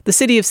The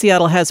city of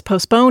Seattle has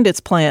postponed its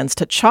plans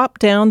to chop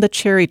down the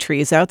cherry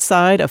trees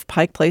outside of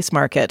Pike Place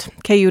Market.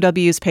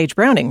 KUW's Paige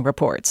Browning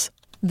reports.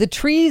 The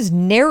trees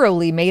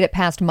narrowly made it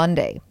past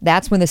Monday.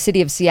 That's when the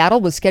city of Seattle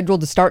was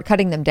scheduled to start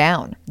cutting them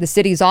down. The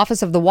city's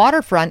Office of the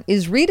Waterfront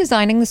is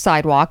redesigning the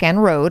sidewalk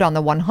and road on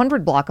the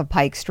 100 block of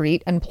Pike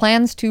Street and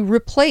plans to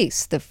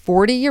replace the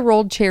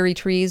 40-year-old cherry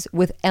trees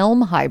with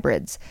elm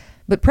hybrids.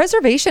 But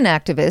preservation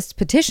activists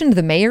petitioned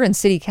the mayor and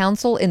city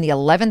council in the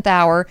 11th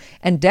hour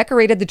and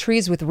decorated the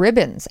trees with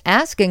ribbons,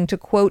 asking to,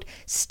 quote,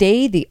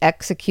 stay the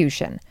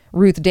execution.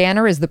 Ruth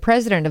Danner is the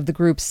president of the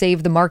group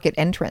Save the Market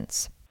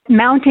Entrance.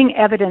 Mounting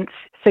evidence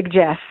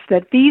suggests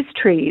that these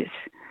trees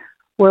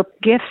were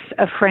gifts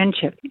of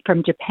friendship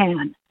from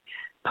Japan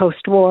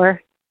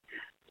post-war.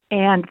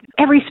 And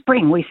every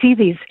spring we see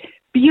these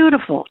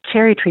beautiful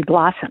cherry tree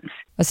blossoms.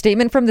 A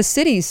statement from the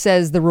city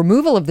says the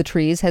removal of the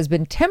trees has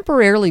been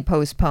temporarily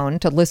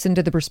postponed to listen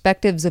to the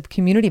perspectives of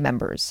community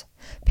members.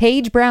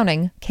 Paige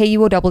Browning,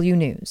 KUOW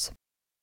News.